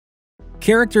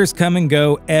Characters come and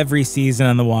go every season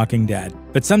on The Walking Dead,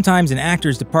 but sometimes an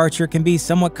actor's departure can be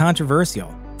somewhat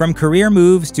controversial. From career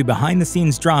moves to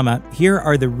behind-the-scenes drama, here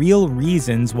are the real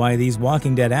reasons why these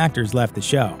Walking Dead actors left the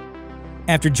show.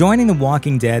 After joining The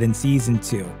Walking Dead in Season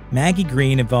 2, Maggie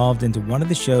Greene evolved into one of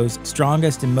the show's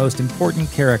strongest and most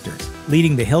important characters,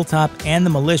 leading the Hilltop and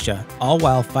the militia, all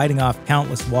while fighting off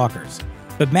countless walkers.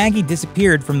 But Maggie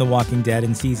disappeared from The Walking Dead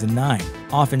in Season 9,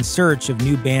 off in search of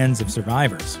new bands of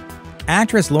survivors.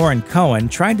 Actress Lauren Cohan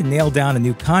tried to nail down a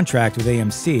new contract with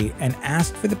AMC and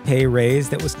asked for the pay raise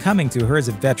that was coming to her as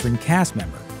a veteran cast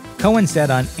member. Cohan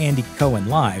said on Andy Cohen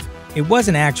Live, "It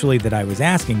wasn't actually that I was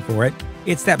asking for it,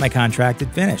 it's that my contract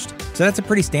had finished, so that's a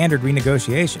pretty standard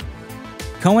renegotiation."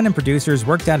 Cohen and producers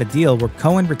worked out a deal where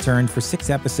Cohen returned for 6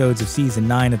 episodes of Season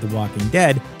 9 of The Walking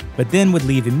Dead, but then would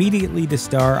leave immediately to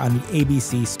star on the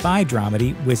ABC spy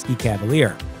dramedy Whiskey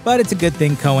Cavalier. But it's a good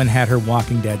thing Cohen had her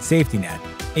Walking Dead safety net.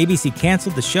 ABC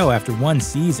canceled the show after 1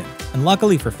 season, and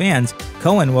luckily for fans,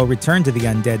 Cohen will return to the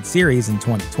Undead series in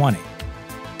 2020.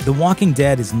 The Walking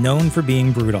Dead is known for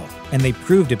being brutal, and they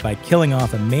proved it by killing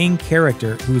off a main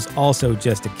character who's also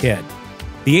just a kid.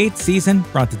 The 8th season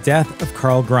brought the death of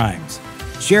Carl Grimes,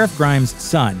 Sheriff Grimes'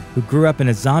 son, who grew up in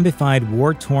a zombified,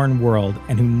 war-torn world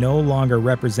and who no longer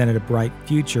represented a bright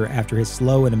future after his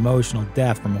slow and emotional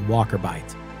death from a walker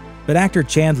bite. But actor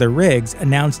Chandler Riggs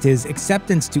announced his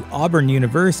acceptance to Auburn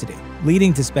University,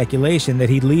 leading to speculation that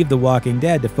he'd leave The Walking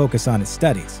Dead to focus on his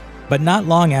studies. But not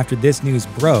long after this news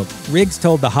broke, Riggs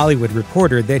told The Hollywood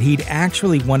Reporter that he'd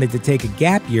actually wanted to take a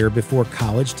gap year before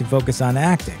college to focus on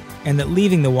acting, and that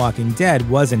leaving The Walking Dead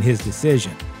wasn't his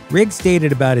decision. Riggs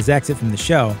stated about his exit from the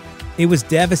show, "It was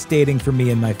devastating for me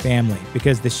and my family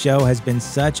because the show has been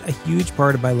such a huge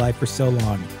part of my life for so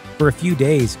long. For a few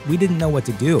days, we didn't know what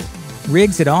to do."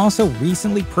 Riggs had also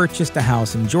recently purchased a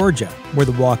house in Georgia, where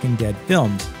The Walking Dead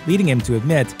filmed, leading him to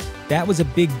admit, "That was a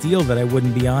big deal that I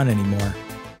wouldn't be on anymore."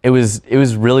 It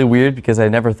was really weird because I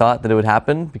never thought that it would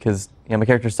happen because my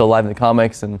character's still alive in the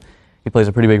comics and he plays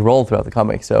a pretty big role throughout the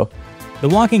comics. So, The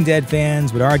Walking Dead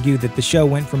fans would argue that the show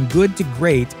went from good to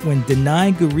great when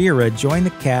Danai Gurira joined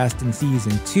the cast in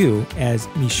Season 2 as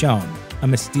Michonne, a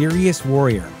mysterious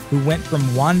warrior who went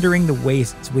from wandering the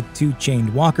wastes with 2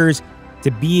 chained walkers to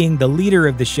being the leader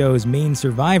of the show's main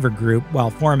survivor group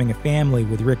while forming a family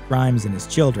with Rick Grimes and his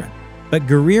children. But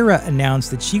Gurira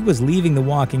announced that she was leaving The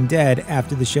Walking Dead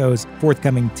after the show's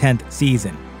forthcoming 10th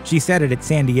season. She said it at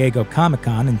San Diego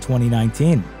Comic-Con in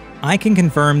 2019. "I can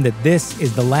confirm that this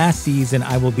is the last season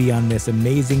I will be on this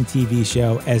amazing TV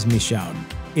show as Michonne.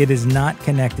 It is not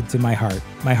connected to my heart.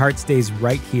 My heart stays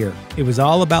right here. It was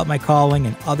all about my calling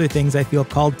and other things I feel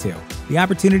called to. The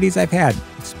opportunities I've had,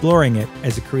 exploring it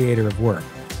as a creator of work."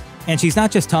 And she's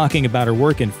not just talking about her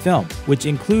work in film, which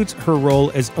includes her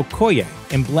role as Okoye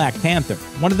in Black Panther,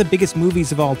 one of the biggest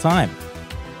movies of all time.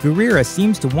 Gurira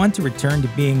seems to want to return to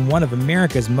being one of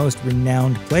America's most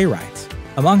renowned playwrights.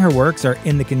 Among her works are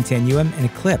In the Continuum and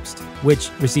Eclipsed, which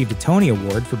received a Tony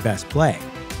Award for Best Play.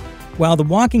 While The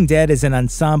Walking Dead is an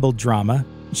ensemble drama,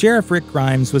 Sheriff Rick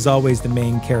Grimes was always the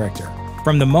main character,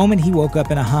 from the moment he woke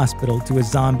up in a hospital to a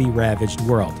zombie-ravaged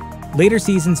world. Later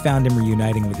seasons found him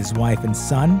reuniting with his wife and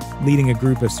son, leading a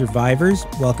group of survivors,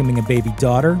 welcoming a baby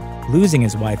daughter, losing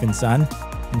his wife and son,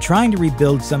 and trying to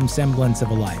rebuild some semblance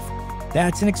of a life.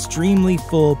 That's an extremely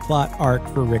full plot arc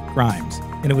for Rick Grimes,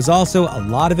 and it was also a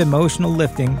lot of emotional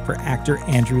lifting for actor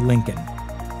Andrew Lincoln.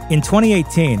 In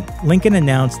 2018, Lincoln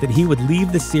announced that he would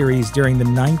leave the series during the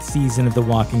 9th season of The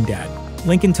Walking Dead.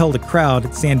 Lincoln told a crowd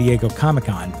at San Diego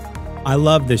Comic-Con, "I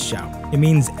love this show. It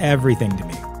means everything to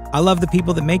me. I love the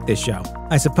people that make this show.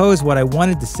 I suppose what I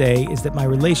wanted to say is that my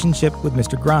relationship with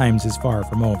Mr. Grimes is far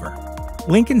from over."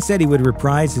 Lincoln said he would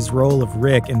reprise his role of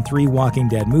Rick in 3 Walking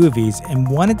Dead movies and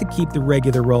wanted to keep the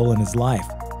regular role in his life,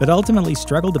 but ultimately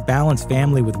struggled to balance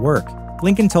family with work.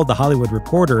 Lincoln told The Hollywood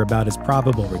Reporter about his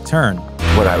probable return.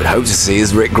 "What I would hope to see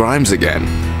is Rick Grimes again,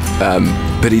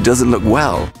 but he doesn't look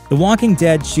well." The Walking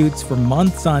Dead shoots for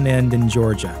months on end in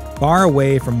Georgia, far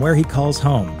away from where he calls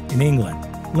home, in England.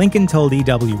 Lincoln told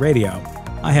EW Radio,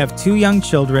 "I have 2 young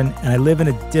children and I live in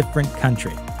a different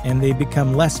country, and they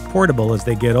become less portable as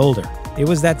they get older. It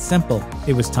was that simple.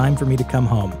 It was time for me to come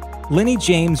home." Lennie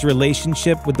James'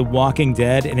 relationship with The Walking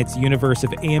Dead and its universe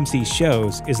of AMC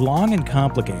shows is long and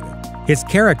complicated. His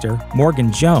character,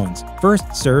 Morgan Jones,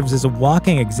 first serves as a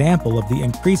walking example of the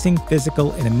increasing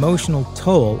physical and emotional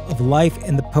toll of life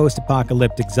in the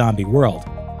post-apocalyptic zombie world.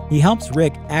 He helps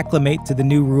Rick acclimate to the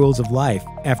new rules of life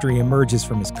after he emerges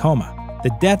from his coma.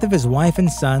 The death of his wife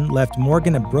and son left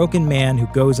Morgan a broken man who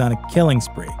goes on a killing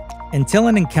spree, until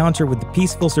an encounter with the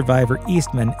peaceful survivor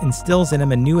Eastman instills in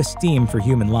him a new esteem for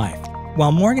human life.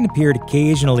 While Morgan appeared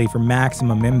occasionally for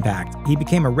maximum impact, he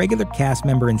became a regular cast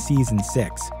member in Season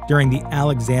 6, during the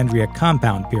Alexandria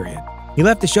Compound period. He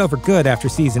left the show for good after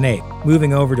Season 8,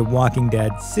 moving over to Walking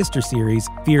Dead's sister series,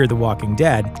 Fear the Walking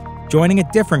Dead, joining a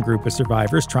different group of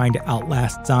survivors trying to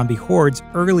outlast zombie hordes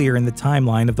earlier in the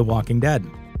timeline of The Walking Dead.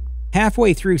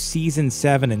 Halfway through Season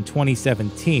 7 in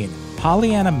 2017,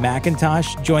 Pollyana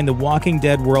McIntosh joined The Walking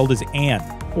Dead world as Anne,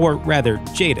 or rather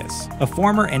Jadis, a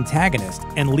former antagonist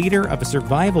and leader of a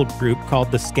survival group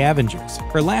called the Scavengers.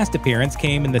 Her last appearance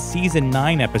came in the Season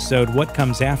 9 episode What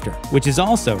Comes After, which is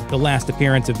also the last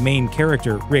appearance of main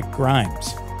character Rick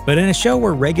Grimes. But in a show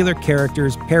where regular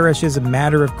characters perish as a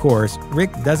matter of course,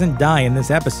 Rick doesn't die in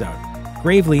this episode.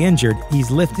 Gravely injured,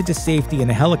 he's lifted to safety in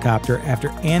a helicopter after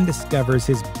Anne discovers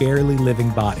his barely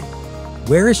living body.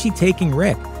 Where is she taking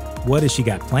Rick? What has she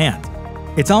got planned?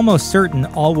 It's almost certain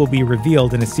all will be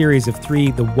revealed in a series of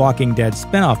 3 The Walking Dead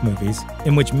spin-off movies,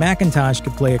 in which McIntosh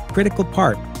could play a critical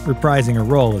part, reprising her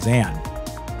role as Anne.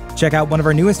 Check out one of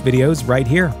our newest videos right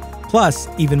here. Plus,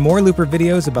 even more Looper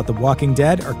videos about The Walking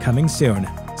Dead are coming soon.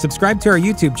 Subscribe to our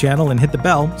YouTube channel and hit the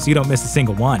bell so you don't miss a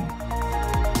single one.